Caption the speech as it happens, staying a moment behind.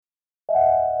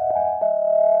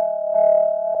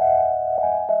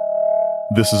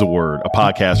This is A Word, a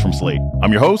podcast from Slate.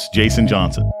 I'm your host, Jason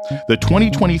Johnson. The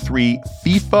 2023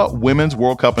 FIFA Women's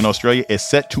World Cup in Australia is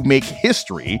set to make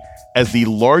history as the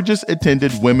largest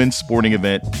attended women's sporting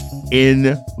event in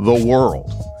the world.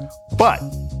 But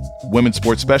women's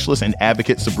sports specialist and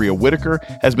advocate Sabria Whitaker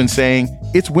has been saying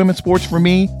it's women's sports for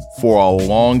me for a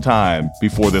long time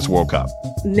before this World Cup.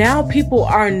 Now people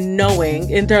are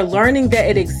knowing and they're learning that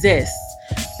it exists,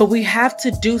 but we have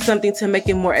to do something to make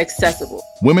it more accessible.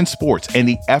 Women's sports and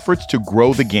the efforts to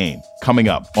grow the game coming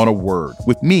up on A Word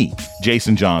with me,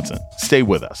 Jason Johnson. Stay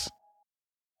with us.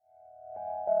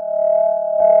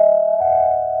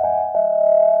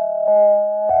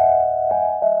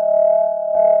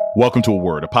 Welcome to A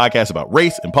Word, a podcast about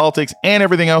race and politics and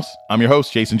everything else. I'm your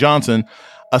host, Jason Johnson.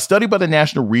 A study by the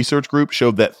National Research Group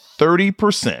showed that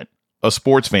 30% of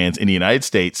sports fans in the United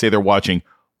States say they're watching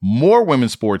more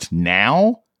women's sports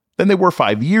now than they were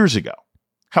 5 years ago.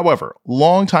 However,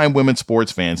 longtime women's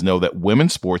sports fans know that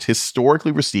women's sports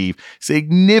historically receive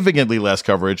significantly less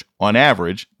coverage on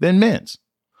average than men's.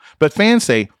 But fans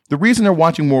say the reason they're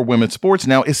watching more women's sports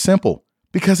now is simple,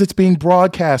 because it's being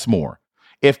broadcast more.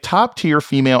 If top-tier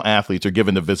female athletes are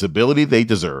given the visibility they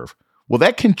deserve, will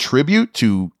that contribute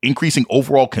to increasing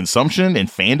overall consumption and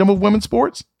fandom of women's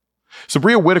sports?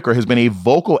 Sabria Whitaker has been a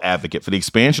vocal advocate for the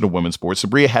expansion of women's sports.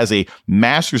 Sabria has a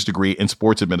master's degree in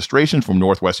sports administration from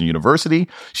Northwestern University.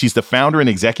 She's the founder and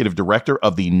executive director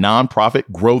of the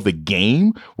nonprofit Grow the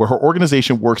Game, where her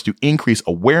organization works to increase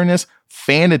awareness,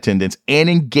 fan attendance, and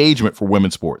engagement for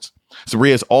women's sports.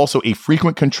 Sabria is also a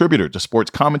frequent contributor to sports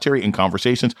commentary and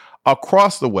conversations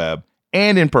across the web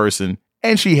and in person,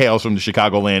 and she hails from the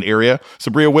Chicagoland area.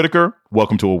 Sabria Whitaker,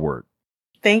 welcome to A Word.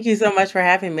 Thank you so much for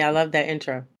having me. I love that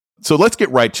intro. So let's get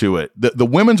right to it. The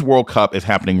Women's World Cup is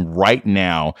happening right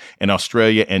now in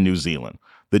Australia and New Zealand.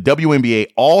 The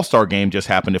WNBA All-Star Game just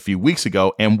happened a few weeks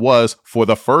ago and was, for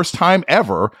the first time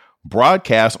ever,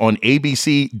 broadcast on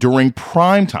ABC during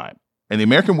prime time. And the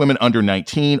American women under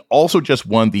 19 also just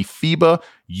won the FIBA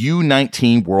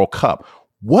U19 World Cup.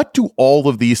 What do all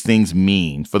of these things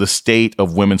mean for the state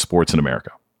of women's sports in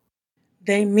America?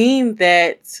 They mean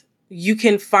that you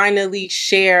can finally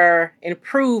share and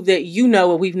prove that you know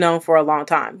what we've known for a long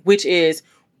time, which is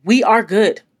we are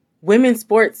good. Women's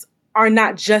sports are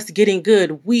not just getting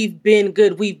good. We've been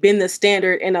good. We've been the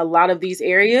standard in a lot of these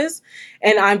areas.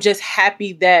 And I'm just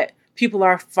happy that people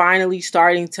are finally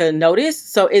starting to notice.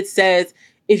 So it says,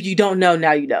 if you don't know,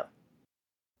 now you know.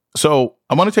 So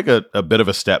I want to take a bit of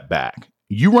a step back.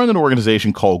 You run an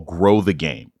organization called Grow the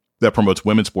Game that promotes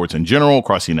women's sports in general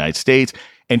across the United States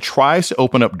and tries to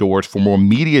open up doors for more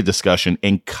media discussion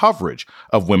and coverage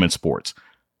of women's sports.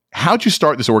 How'd you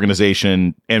start this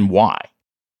organization and why?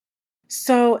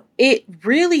 So it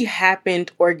really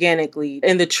happened organically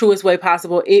in the truest way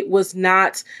possible. It was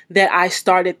not that I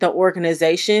started the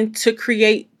organization to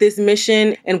create this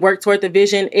mission and work toward the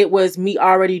vision. It was me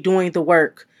already doing the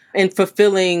work and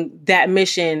fulfilling that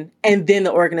mission. And then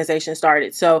the organization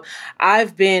started. So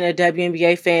I've been a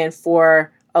WNBA fan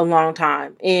for a long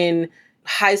time. In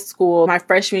high school, my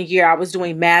freshman year, I was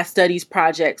doing math studies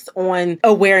projects on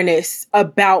awareness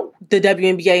about the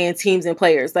WNBA and teams and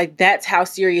players. Like, that's how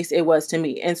serious it was to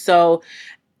me. And so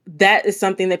that is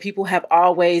something that people have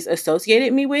always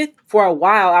associated me with. For a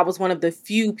while, I was one of the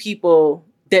few people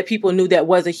that people knew that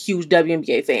was a huge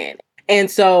WNBA fan. And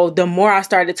so the more I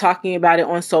started talking about it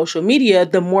on social media,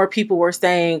 the more people were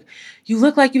saying, you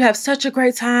look like you have such a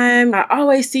great time. I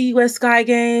always see you at Sky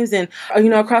Games and,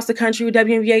 across the country with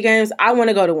WNBA games. I want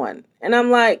to go to one. And I'm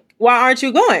like, why aren't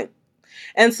you going?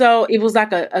 And so it was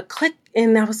like a click.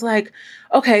 And I was like,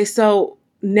 okay, so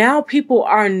now people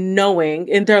are knowing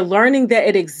and they're learning that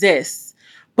it exists.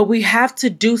 But we have to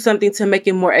do something to make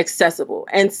it more accessible.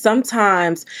 And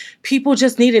sometimes people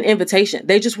just need an invitation.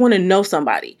 They just want to know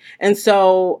somebody. And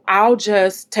so I'll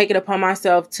just take it upon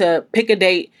myself to pick a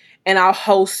date and I'll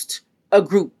host a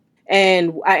group.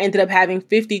 And I ended up having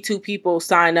 52 people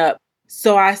sign up.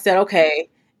 So I said, okay,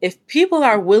 if people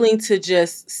are willing to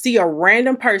just see a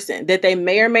random person that they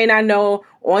may or may not know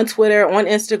on Twitter, on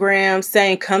Instagram,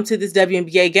 saying, come to this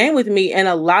WNBA game with me. And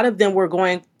a lot of them were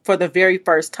going for the very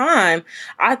first time,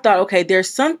 I thought, okay, there's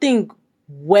something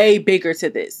way bigger to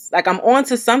this. Like, I'm on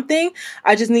to something.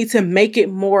 I just need to make it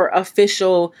more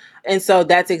official. And so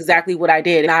that's exactly what I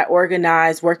did. And I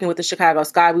organized, working with the Chicago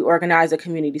Sky, we organized a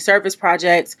community service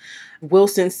project.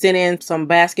 Wilson sent in some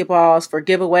basketballs for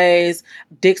giveaways.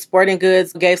 Dick's Sporting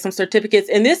Goods gave some certificates.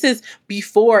 And this is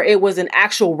before it was an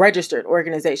actual registered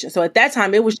organization. So at that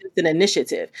time, it was just an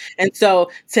initiative. And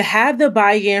so to have the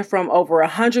buy-in from over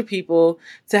 100 people,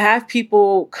 to have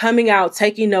people coming out,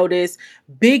 taking notice,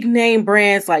 big name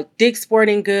brands like Dick's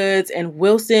Sporting Goods and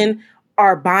Wilson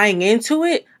are buying into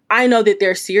it, I know that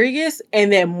they're serious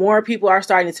and that more people are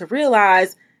starting to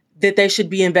realize that they should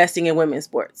be investing in women's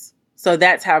sports. So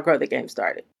that's how Grow the Game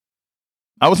started.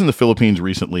 I was in the Philippines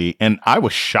recently, and I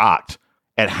was shocked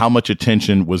at how much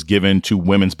attention was given to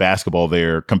women's basketball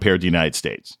there compared to the United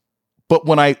States. But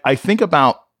when I think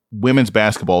about women's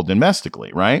basketball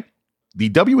domestically, right? The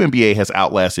WNBA has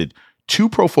outlasted 2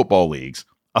 pro football leagues,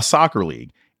 a soccer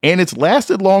league, and it's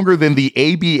lasted longer than the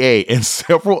ABA and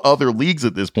several other leagues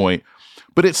at this point.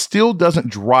 But it still doesn't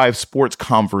drive sports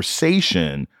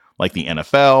conversation like the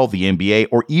NFL, the NBA,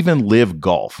 or even Live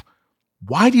Golf.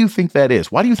 Why do you think that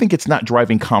is? Why do you think it's not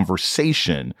driving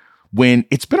conversation when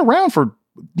it's been around for,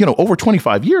 over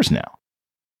 25 years now?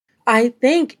 I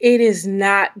think it is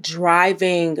not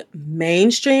driving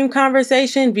mainstream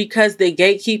conversation because the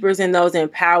gatekeepers and those in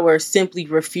power simply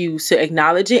refuse to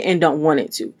acknowledge it and don't want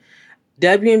it to.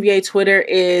 WNBA Twitter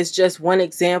is just one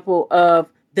example of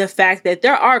the fact that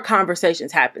there are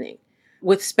conversations happening.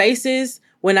 With Spaces,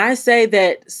 when I say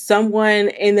that someone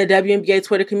in the WNBA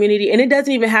Twitter community, and it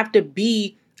doesn't even have to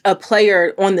be a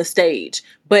player on the stage,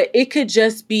 but it could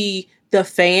just be the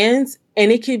fans, and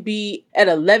it could be at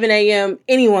 11 a.m.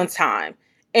 anyone's time.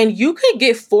 And you could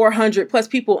get 400 plus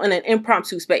people in an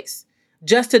impromptu space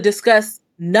just to discuss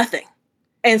nothing.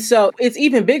 And so it's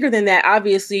even bigger than that,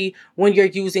 obviously, when you're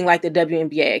using like the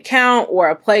WNBA account or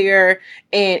a player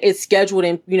and it's scheduled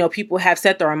and, people have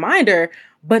set the reminder,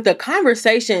 but the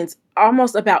conversations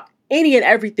almost about any and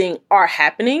everything are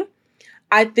happening.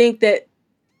 I think that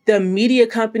the media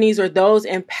companies or those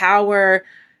in power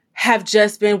have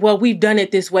just been, well, we've done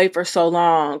it this way for so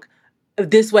long,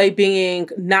 this way being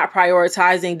not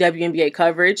prioritizing WNBA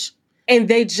coverage, and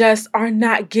they just are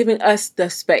not giving us the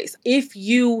space. If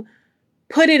you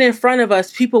put it in front of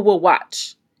us, people will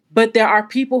watch. But there are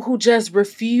people who just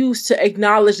refuse to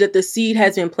acknowledge that the seed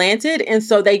has been planted. And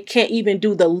so they can't even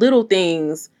do the little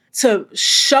things to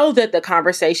show that the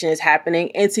conversation is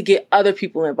happening and to get other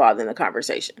people involved in the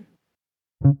conversation.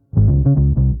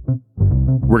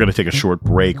 We're going to take a short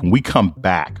break. When we come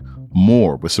back,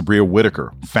 more with Sabria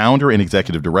Whitaker, founder and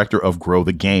executive director of Grow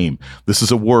the Game. This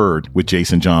is A Word with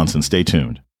Jason Johnson. Stay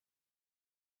tuned.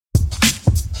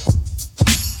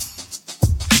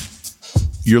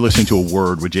 You're listening to A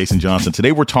Word with Jason Johnson.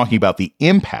 Today, we're talking about the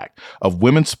impact of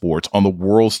women's sports on the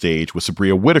world stage with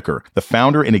Sabria Whitaker, the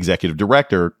founder and executive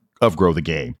director of Grow the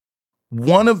Game.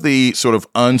 One of the sort of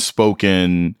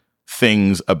unspoken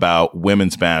things about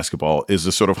women's basketball is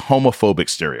the sort of homophobic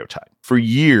stereotype. For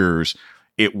years,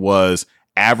 it was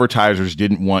advertisers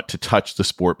didn't want to touch the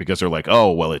sport because they're like,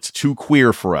 oh, well, it's too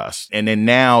queer for us. And then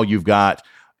now you've got,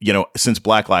 since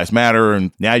Black Lives Matter,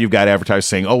 and now you've got advertisers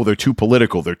saying, oh, they're too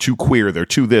political, they're too queer, they're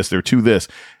too this, they're too this.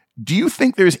 Do you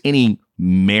think there's any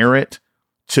merit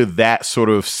to that sort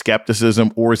of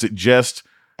skepticism, or is it just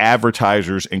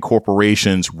advertisers and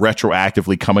corporations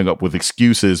retroactively coming up with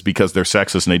excuses because they're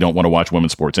sexist and they don't want to watch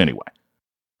women's sports anyway?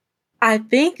 I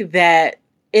think that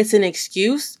it's an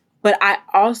excuse, but I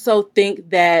also think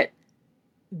that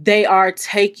they are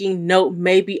taking note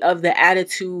maybe of the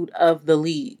attitude of the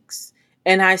leagues.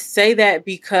 And I say that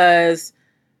because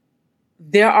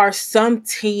there are some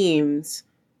teams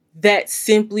that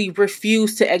simply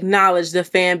refuse to acknowledge the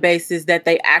fan bases that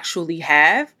they actually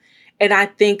have. And I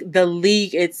think the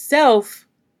league itself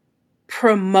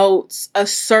promotes a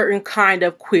certain kind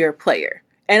of queer player.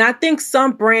 And I think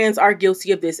some brands are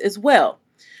guilty of this as well.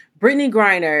 Brittney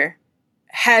Griner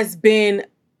has been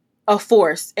a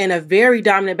force and a very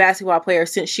dominant basketball player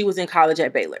since she was in college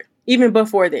at Baylor, even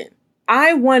before then.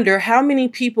 I wonder how many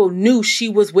people knew she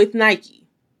was with Nike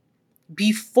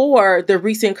before the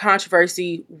recent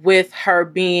controversy with her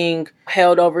being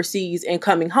held overseas and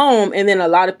coming home. And then a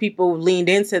lot of people leaned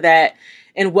into that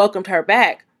and welcomed her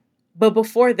back. But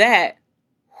before that,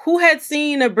 who had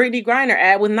seen a Brittney Griner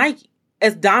ad with Nike?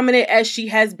 As dominant as she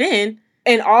has been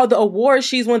and all the awards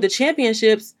she's won, the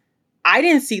championships, I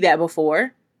didn't see that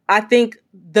before. I think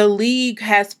the league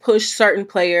has pushed certain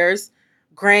players.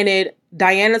 Granted,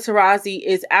 Diana Taurasi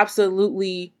is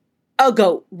absolutely a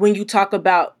GOAT when you talk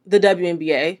about the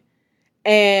WNBA.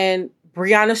 And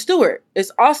Breanna Stewart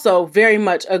is also very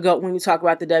much a GOAT when you talk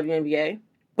about the WNBA.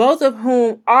 Both of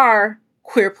whom are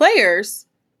queer players,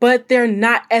 but they're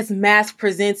not as mass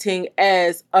presenting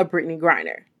as a Brittany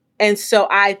Griner. And so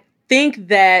I think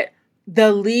that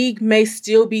the league may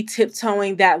still be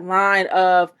tiptoeing that line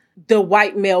of the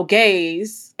white male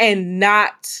gaze and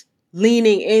not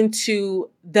leaning into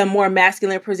the more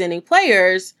masculine presenting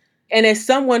players. And as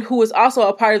someone who is also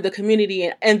a part of the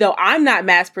community, and though I'm not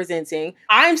mass presenting,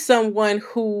 I'm someone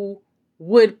who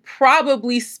would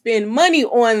probably spend money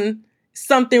on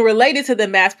something related to the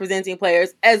mass presenting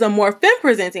players as a more femme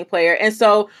presenting player. And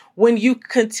so when you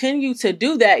continue to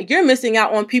do that, you're missing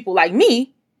out on people like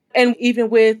me. And even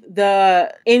with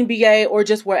the NBA or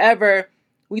just wherever,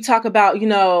 we talk about,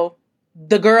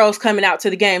 the girls coming out to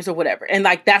the games or whatever. And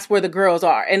like, that's where the girls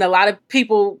are. And a lot of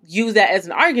people use that as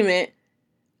an argument.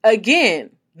 Again,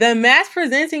 the mass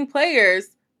presenting players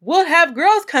will have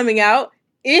girls coming out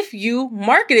if you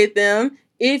marketed them,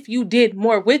 if you did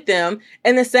more with them.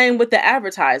 And the same with the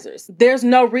advertisers. There's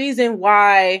no reason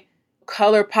why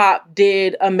ColourPop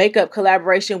did a makeup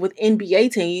collaboration with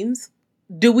NBA teams.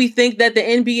 Do we think that the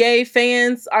NBA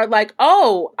fans are like,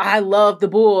 oh, I love the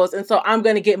Bulls, and so I'm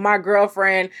going to get my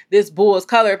girlfriend this Bulls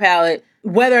color palette,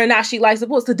 whether or not she likes the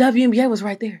Bulls? The WNBA was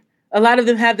right there. A lot of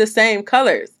them have the same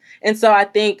colors. And so I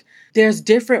think there's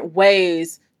different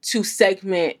ways to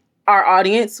segment our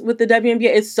audience with the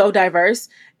WNBA. It's so diverse,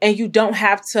 and you don't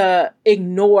have to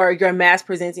ignore your mass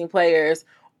presenting players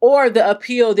or the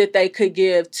appeal that they could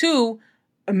give to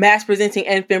mass presenting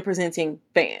and femme presenting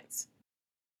fans.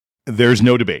 There's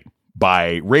no debate.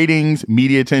 By ratings,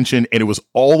 media attention, and it was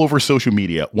all over social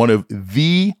media, one of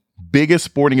the biggest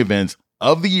sporting events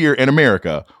of the year in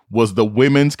America was the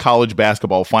women's college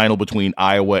basketball final between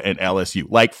Iowa and LSU.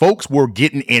 Like, folks were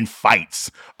getting in fights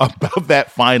about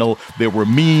that final. There were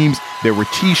memes, there were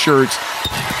t-shirts.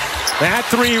 That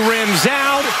three rims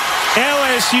out.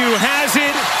 LSU has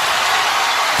it.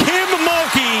 Kim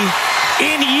Mulkey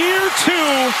in year 2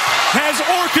 has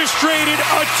orchestrated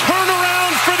a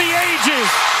turnaround for the ages.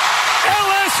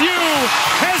 LSU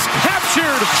has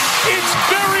captured its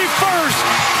very first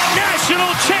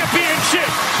national championship.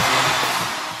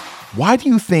 Why do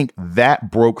you think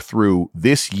that broke through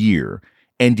this year?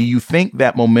 And do you think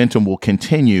that momentum will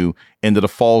continue into the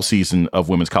fall season of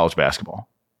women's college basketball?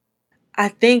 I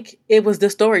think it was the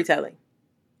storytelling.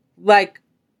 Like,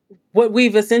 what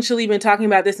we've essentially been talking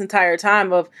about this entire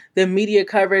time of the media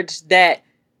coverage that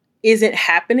isn't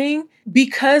happening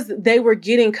because they were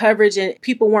getting coverage and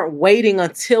people weren't waiting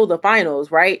until the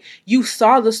finals, right? You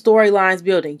saw the storylines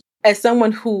building. As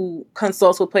someone who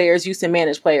consults with players, used to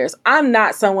manage players, I'm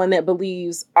not someone that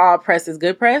believes all press is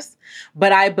good press,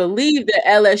 but I believe that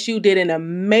LSU did an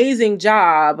amazing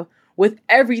job with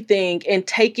everything and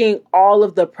taking all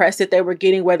of the press that they were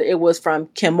getting, whether it was from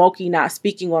Kim Mulkey not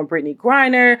speaking on Brittany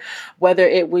Griner, whether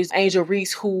it was Angel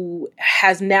Reese, who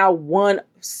has now won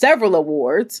several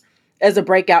awards as a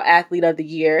breakout athlete of the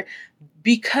year,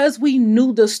 because we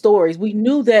knew the stories. We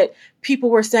knew that people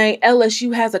were saying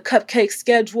LSU has a cupcake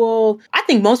schedule. I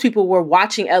think most people were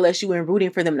watching LSU and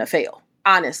rooting for them to fail,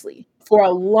 honestly, for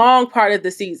a long part of the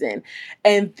season.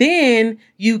 And then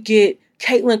you get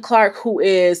Caitlin Clark, who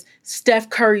is Steph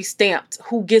Curry stamped,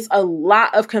 who gets a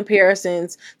lot of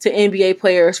comparisons to NBA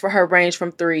players for her range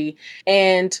from 3.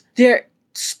 And there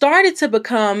started to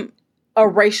become a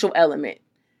racial element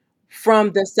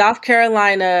from the South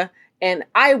Carolina and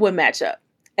Iowa matchup.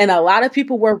 And a lot of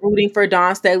people were rooting for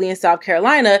Dawn Staley in South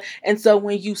Carolina. And so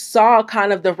when you saw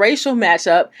kind of the racial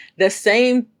matchup, the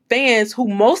same fans who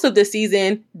most of the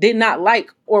season did not like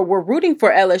or were rooting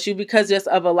for LSU because just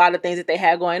of a lot of things that they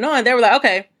had going on, they were like,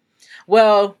 okay,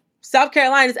 well, South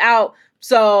Carolina's out,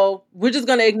 so we're just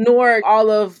going to ignore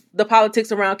all of the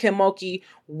politics around Kim Mulkey.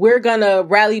 We're going to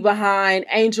rally behind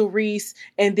Angel Reese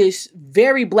and this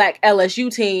very Black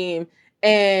LSU team,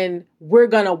 and we're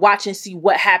going to watch and see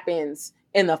what happens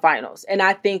in the finals. And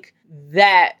I think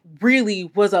that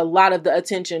really was a lot of the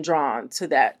attention drawn to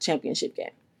that championship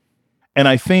game. And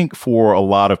I think for a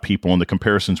lot of people, and the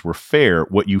comparisons were fair,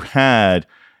 what you had,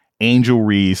 Angel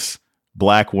Reese,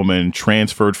 Black woman,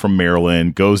 transferred from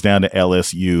Maryland, goes down to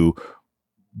LSU,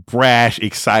 brash,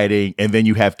 exciting, and then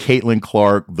you have Caitlin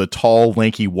Clark, the tall,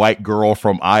 lanky white girl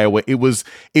from Iowa. It was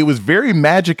very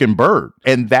Magic and Bird,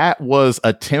 and that was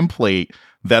a template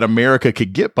that America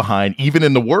could get behind, even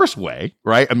in the worst way,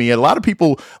 right? I mean, a lot of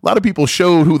people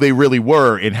showed who they really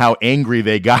were and how angry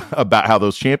they got about how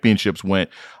those championships went.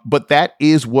 But that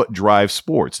is what drives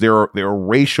sports. There are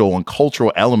racial and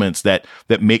cultural elements that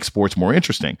make sports more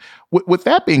interesting. With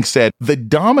that being said, the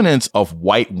dominance of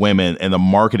white women and the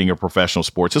marketing of professional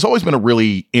sports has always been a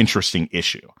really interesting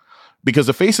issue, Because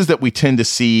the faces that we tend to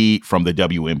see from the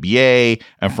WNBA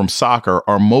and from soccer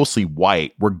are mostly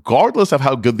white, regardless of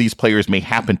how good these players may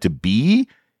happen to be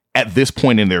at this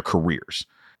point in their careers.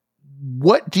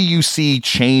 What do you see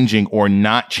changing or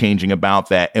not changing about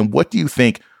that? And what do you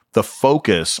think the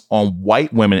focus on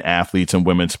white women athletes in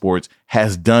women's sports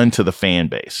has done to the fan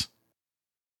base?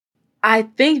 I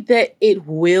think that it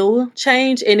will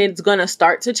change, and it's going to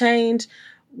start to change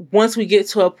once we get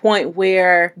to a point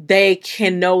where they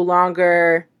can no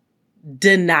longer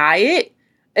deny it,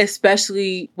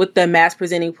 especially with the mass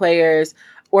presenting players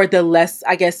or the less,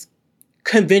 I guess,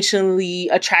 conventionally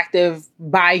attractive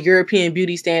by European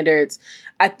beauty standards.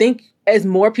 I think as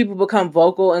more people become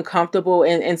vocal and comfortable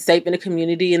and safe in the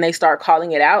community and they start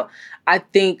calling it out, I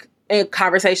think in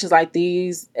conversations like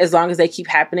these, as long as they keep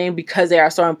happening because they are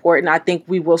so important, I think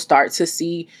we will start to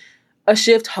see a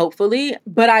shift, hopefully.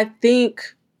 But I think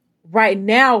right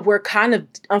now we're kind of,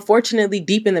 unfortunately,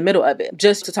 deep in the middle of it.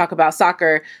 Just to talk about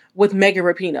soccer with Megan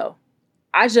Rapinoe.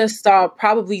 I just saw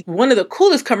probably one of the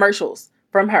coolest commercials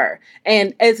from her.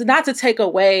 And it's not to take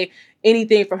away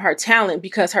anything from her talent,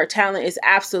 because her talent is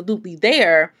absolutely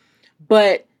there.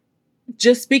 But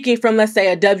just speaking from, let's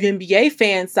say, a WNBA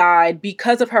fan side,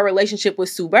 because of her relationship with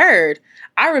Sue Bird,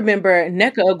 I remember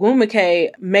Nneka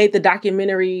Ogwumike made the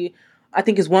documentary, I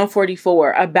think it's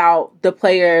 144, about the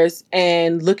players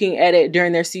and looking at it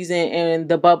during their season in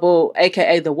the bubble,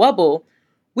 aka the Wubble.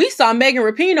 We saw Megan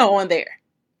Rapinoe on there.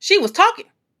 She was talking.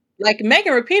 Like,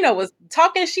 Megan Rapinoe was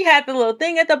talking. She had the little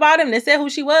thing at the bottom that said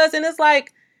who she was. And it's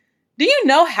like, do you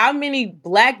know how many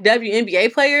Black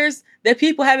WNBA players that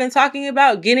people have been talking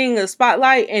about getting a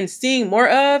spotlight and seeing more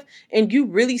of? And you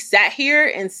really sat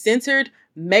here and centered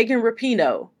Megan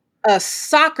Rapinoe, a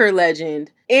soccer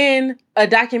legend, in a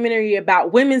documentary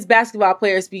about women's basketball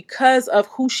players because of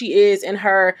who she is and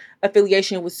her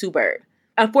affiliation with Sue Bird.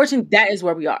 Unfortunately, that is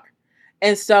where we are.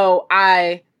 And so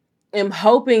I am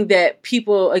hoping that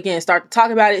people, again, start to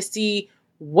talk about it, see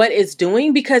what it's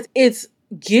doing, because it's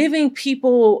giving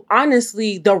people,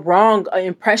 honestly, the wrong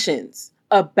impressions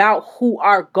about who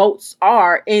our GOATs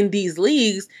are in these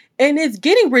leagues. And it's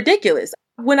getting ridiculous.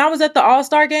 When I was at the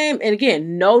All-Star game, and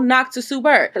again, no knock to Sue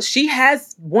Bird, she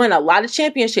has won a lot of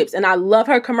championships, and I love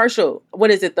her commercial. What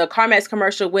is it? The CarMax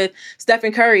commercial with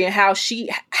Stephen Curry and how she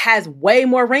has way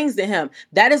more rings than him.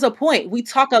 That is a point. We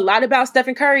talk a lot about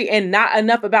Stephen Curry and not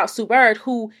enough about Sue Bird,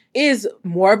 who is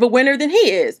more of a winner than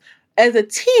he is as a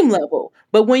team level.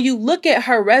 But when you look at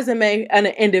her resume on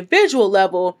an individual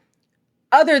level,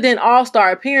 other than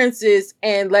All-Star appearances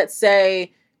and, let's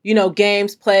say,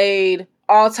 games played,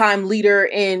 all-time leader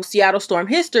in Seattle Storm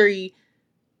history,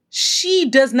 she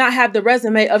does not have the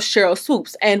resume of Sheryl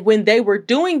Swoopes. And when they were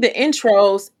doing the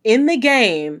intros in the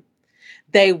game,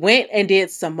 they went and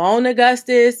did Simone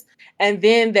Augustus, and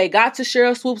then they got to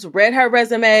Sheryl Swoopes, read her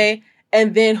resume,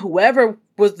 and then whoever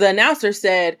was the announcer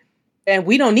said, and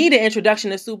we don't need an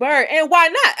introduction to Sue Bird. And why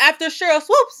not after Sheryl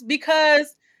Swoopes?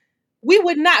 Because we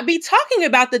would not be talking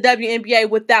about the WNBA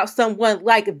without someone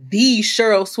like the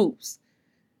Sheryl Swoopes.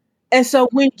 And so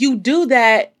when you do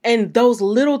that and those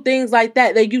little things like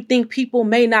that you think people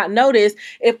may not notice,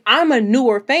 if I'm a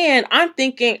newer fan, I'm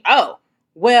thinking, oh,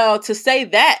 well, to say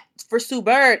that for Sue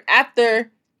Bird after,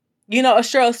 a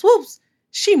Sheryl Swoopes,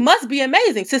 she must be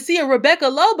amazing. To see a Rebecca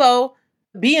Lobo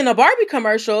be in a Barbie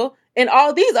commercial and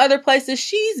all these other places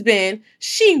she's been,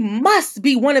 she must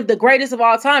be one of the greatest of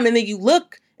all time. And then you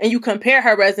look and you compare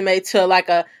her resume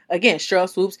to again, Sheryl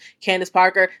Swoopes, Candace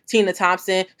Parker, Tina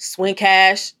Thompson, Swin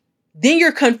Cash. Then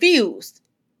you're confused,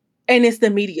 and it's the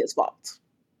media's fault.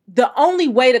 The only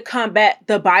way to combat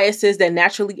the biases that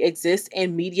naturally exist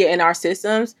in media in our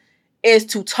systems is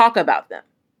to talk about them.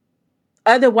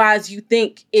 Otherwise, you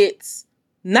think it's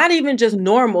not even just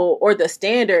normal or the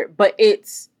standard, but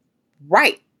it's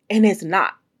right, and it's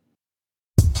not.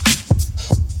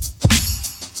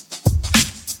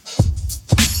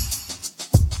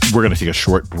 We're going to take a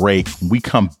short break. When we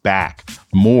come back,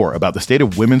 more about the state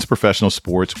of women's professional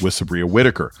sports with Sabria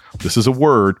Whitaker. This is A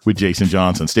Word with Jason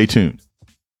Johnson. Stay tuned.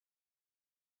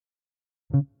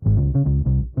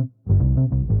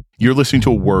 You're listening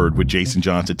to A Word with Jason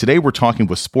Johnson. Today, we're talking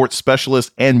with sports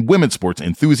specialist and women's sports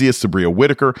enthusiast Sabria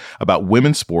Whitaker about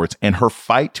women's sports and her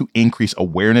fight to increase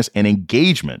awareness and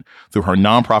engagement through her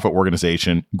nonprofit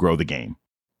organization, Grow the Game.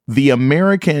 The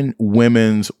American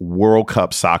Women's World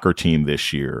Cup soccer team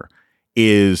this year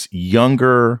is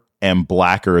younger and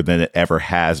blacker than it ever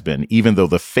has been, even though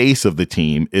the face of the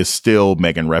team is still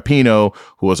Megan Rapinoe,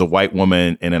 who is a white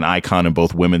woman and an icon in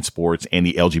both women's sports and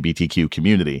the LGBTQ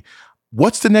community.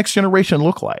 what's the next generation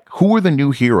look like? Who are the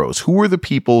new heroes? Who are the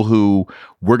people who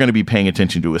we're going to be paying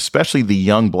attention to, especially the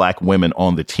young Black women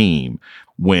on the team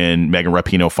when Megan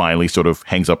Rapinoe finally sort of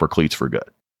hangs up her cleats for good?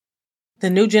 The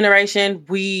new generation,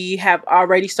 we have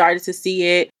already started to see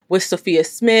it with Sophia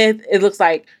Smith. It looks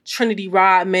like Trinity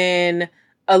Rodman,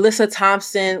 Alyssa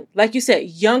Thompson. Like you said,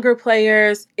 younger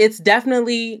players. It's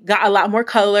definitely got a lot more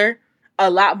color,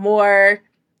 a lot more,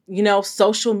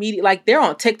 social media. Like, they're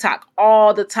on TikTok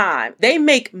all the time. They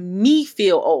make me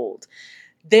feel old.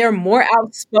 They're more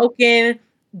outspoken.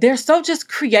 They're so just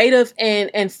creative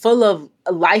and full of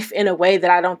life in a way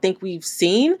that I don't think we've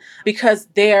seen, because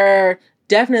they're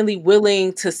definitely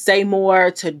willing to say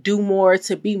more, to do more,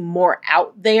 to be more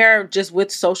out there just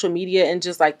with social media and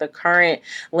just like the current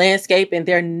landscape. And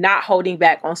they're not holding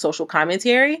back on social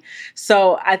commentary.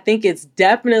 So I think it's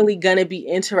definitely going to be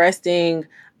interesting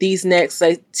these next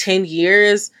 10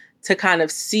 years to kind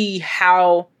of see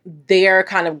how they're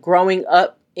kind of growing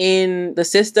up in the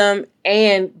system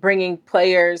and bringing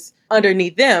players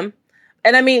underneath them.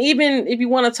 And I mean, even if you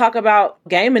want to talk about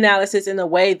game analysis in the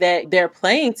way that they're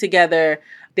playing together,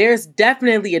 there's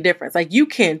definitely a difference. Like, you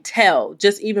can tell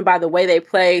just even by the way they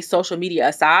play, social media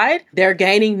aside, they're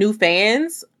gaining new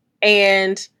fans.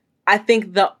 And I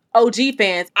think the OG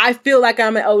fans, I feel like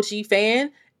I'm an OG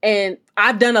fan, and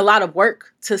I've done a lot of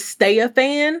work to stay a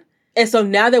fan. And so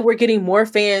now that we're getting more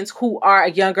fans who are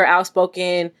younger,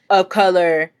 outspoken, of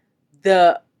color,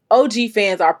 the OG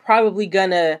fans are probably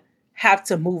gonna have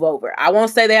to move over. I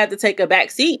won't say they have to take a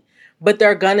back seat, but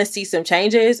they're gonna see some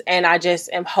changes. And I just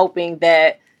am hoping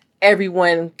that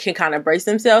everyone can kind of brace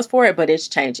themselves for it, but it's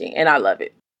changing and I love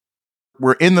it.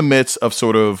 We're in the midst of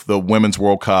sort of the Women's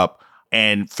World Cup.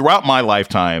 And throughout my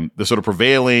lifetime, the sort of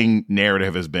prevailing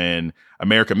narrative has been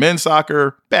American men's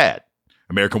soccer, bad.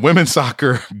 American women's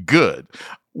soccer, good.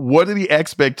 What are the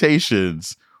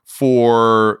expectations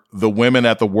for the women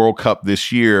at the World Cup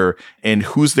this year, and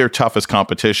who's their toughest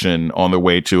competition on their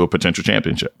way to a potential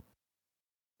championship?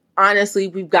 Honestly,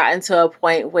 we've gotten to a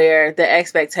point where the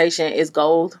expectation is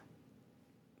gold.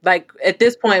 Like, at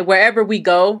this point, wherever we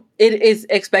go, it is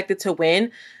expected to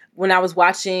win. When I was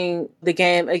watching the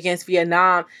game against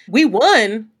Vietnam, we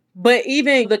won, but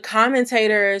even the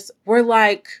commentators were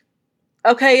like,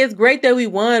 okay, it's great that we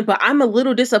won, but I'm a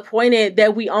little disappointed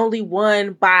that we only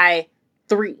won by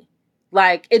 3.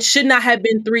 Like, it should not have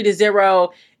been 3-0.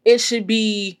 It should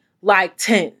be like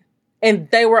 10. And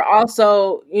they were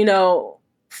also,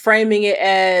 framing it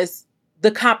as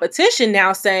the competition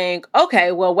now saying,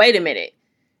 okay, well, wait a minute.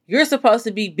 You're supposed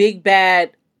to be big,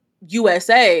 bad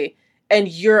USA, and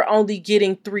you're only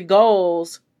getting 3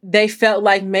 goals. They felt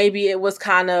like maybe it was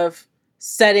kind of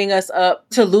setting us up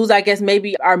to lose, I guess,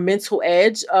 maybe our mental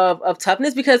edge of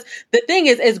toughness. Because the thing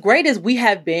is, as great as we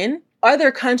have been,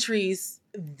 other countries,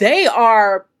 they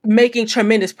are making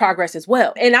tremendous progress as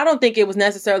well. And I don't think it was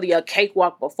necessarily a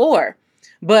cakewalk before,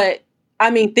 but I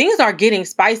mean, things are getting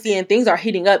spicy and things are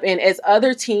heating up. And as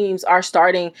other teams are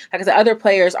starting, like I said, other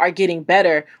players are getting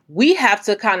better, we have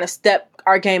to kind of step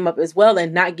our game up as well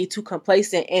and not get too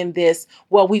complacent in this,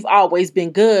 well, we've always been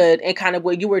good, and kind of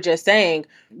what you were just saying,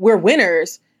 we're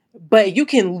winners, but you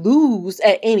can lose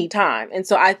at any time. And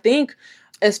so I think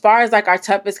as far as like our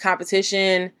toughest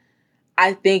competition,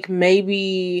 I think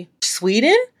maybe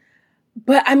Sweden.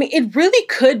 But I mean, it really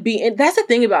could be. And that's the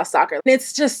thing about soccer.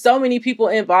 It's just so many people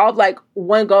involved. Like,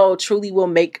 one goal truly will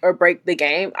make or break the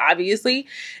game, obviously.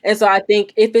 And so I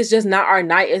think if it's just not our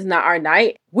night, it's not our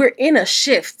night. We're in a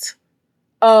shift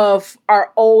of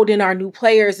our old and our new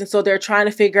players. And so they're trying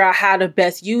to figure out how to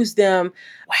best use them,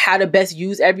 how to best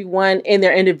use everyone in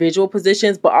their individual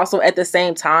positions. But also at the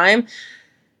same time,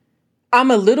 I'm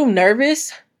a little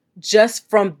nervous just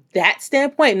from that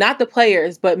standpoint, not the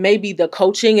players, but maybe the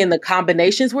coaching and the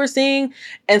combinations we're seeing.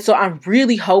 And so I'm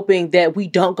really hoping that we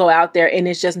don't go out there and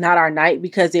it's just not our night,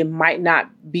 because it might not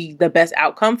be the best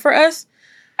outcome for us.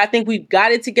 I think we've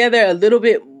got it together, a little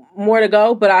bit more to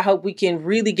go, but I hope we can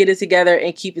really get it together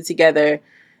and keep it together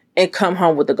and come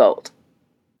home with the gold.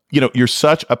 You're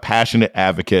such a passionate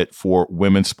advocate for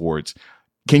women's sports.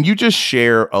 Can you just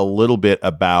share a little bit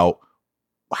about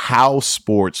how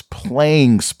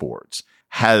playing sports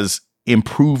has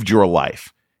improved your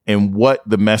life, and what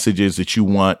the message is that you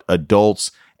want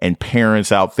adults and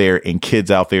parents out there and kids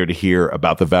out there to hear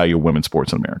about the value of women's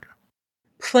sports in America?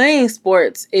 Playing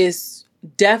sports is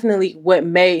definitely what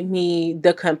made me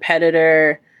the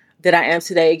competitor that I am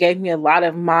today. It gave me a lot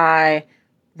of my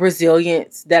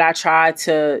resilience that I try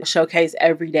to showcase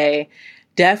every day.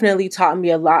 Definitely taught me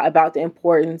a lot about the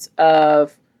importance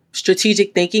of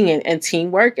strategic thinking and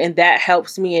teamwork. And that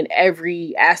helps me in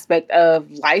every aspect of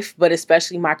life, but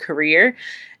especially my career.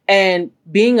 And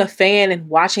being a fan and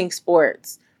watching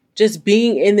sports, just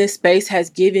being in this space has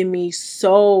given me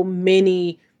so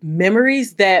many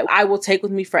memories that I will take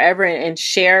with me forever and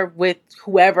share with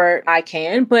whoever I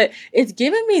can. But it's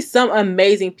given me some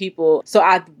amazing people. So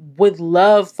I would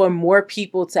love for more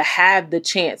people to have the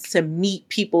chance to meet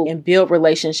people and build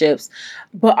relationships,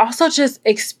 but also just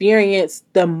experience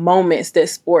the moments that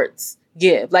sports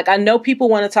give. Like, I know people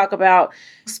want to talk about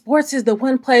sports is the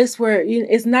one place where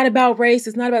it's not about race,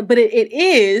 it's not about, but it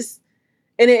is,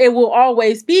 and it will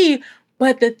always be.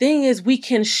 But the thing is, we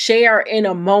can share in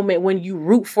a moment when you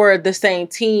root for the same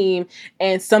team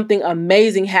and something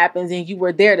amazing happens and you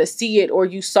were there to see it, or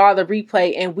you saw the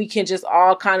replay, and we can just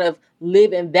all kind of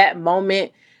live in that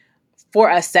moment for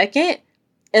a second.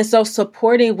 And so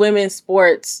supporting women's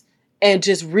sports and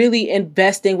just really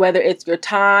investing, whether it's your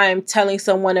time, telling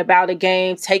someone about a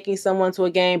game, taking someone to a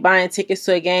game, buying tickets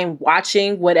to a game,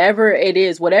 watching, whatever it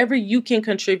is, whatever you can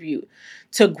contribute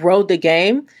to grow the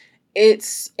game,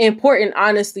 it's important,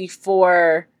 honestly,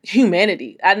 for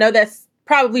humanity. I know that's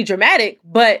probably dramatic,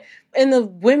 but in the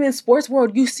women's sports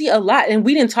world, you see a lot, and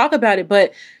we didn't talk about it,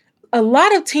 but a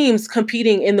lot of teams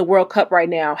competing in the World Cup right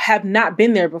now have not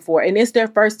been there before, and it's their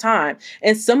first time.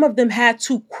 And some of them had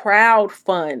to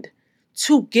crowdfund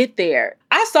to get there.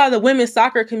 I saw the women's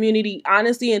soccer community,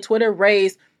 honestly, in Twitter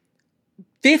raise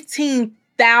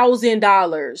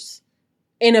 $15,000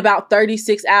 in about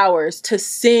 36 hours to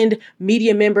send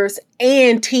media members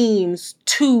and teams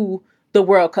to the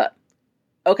World Cup.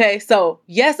 Okay, so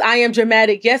yes, I am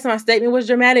dramatic. Yes, my statement was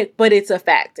dramatic, but it's a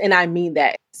fact, and I mean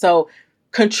that. So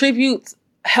contribute,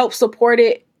 help support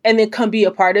it, and then come be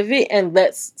a part of it, and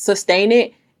let's sustain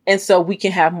it, and so we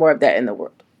can have more of that in the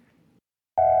world.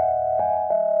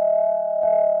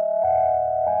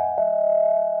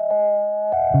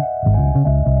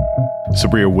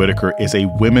 Sabria Whitaker is a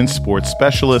women's sports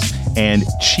specialist and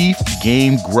chief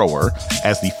game grower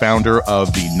as the founder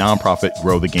of the nonprofit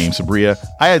Grow the Game. Sabria,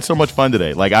 I had so much fun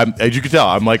today. Like, as you can tell,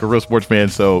 I'm like a real sports fan,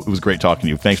 so it was great talking to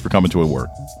you. Thanks for coming to A Word.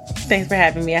 Thanks for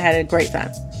having me. I had a great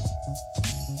time.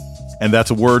 And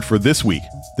that's A Word for this week.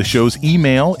 The show's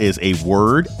email is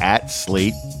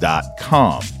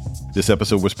aword@slate.com. This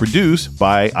episode was produced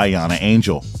by Ayana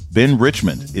Angel. Ben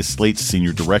Richmond is Slate's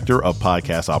Senior Director of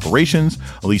Podcast Operations.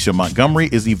 Alicia Montgomery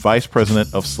is the Vice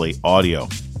President of Slate Audio.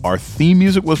 Our theme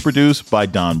music was produced by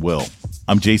Don Will.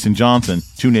 I'm Jason Johnson.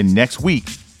 Tune in next week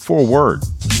for A Word.